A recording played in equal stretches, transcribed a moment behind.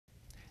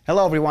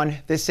Hello everyone,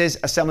 this is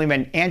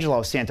Assemblyman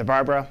Angelo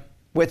Santabarbara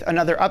with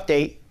another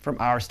update from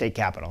our state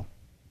capitol.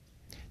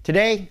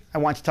 Today, I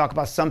want to talk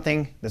about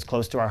something that's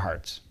close to our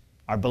hearts,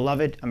 our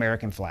beloved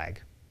American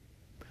flag.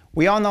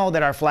 We all know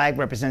that our flag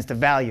represents the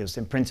values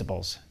and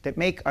principles that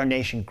make our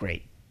nation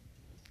great.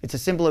 It's a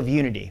symbol of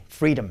unity,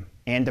 freedom,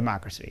 and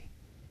democracy.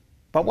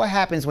 But what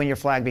happens when your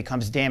flag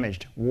becomes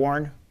damaged,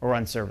 worn, or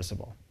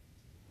unserviceable?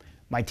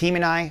 My team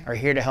and I are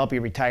here to help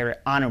you retire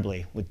it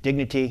honorably with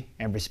dignity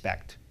and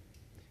respect.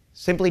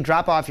 Simply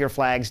drop off your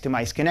flags to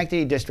my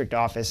Schenectady District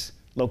Office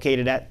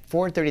located at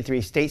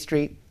 433 State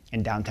Street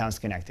in downtown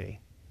Schenectady.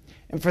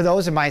 And for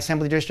those in my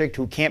Assembly District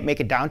who can't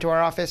make it down to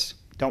our office,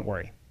 don't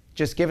worry.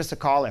 Just give us a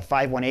call at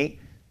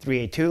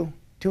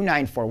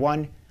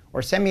 518-382-2941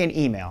 or send me an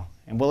email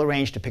and we'll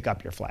arrange to pick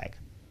up your flag.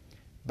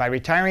 By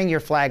retiring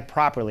your flag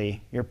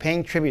properly, you're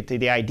paying tribute to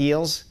the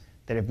ideals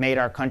that have made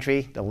our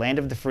country the land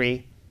of the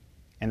free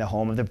and the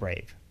home of the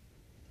brave.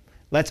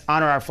 Let's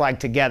honor our flag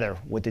together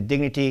with the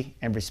dignity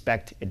and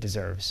respect it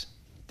deserves.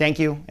 Thank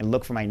you, and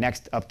look for my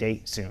next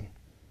update soon.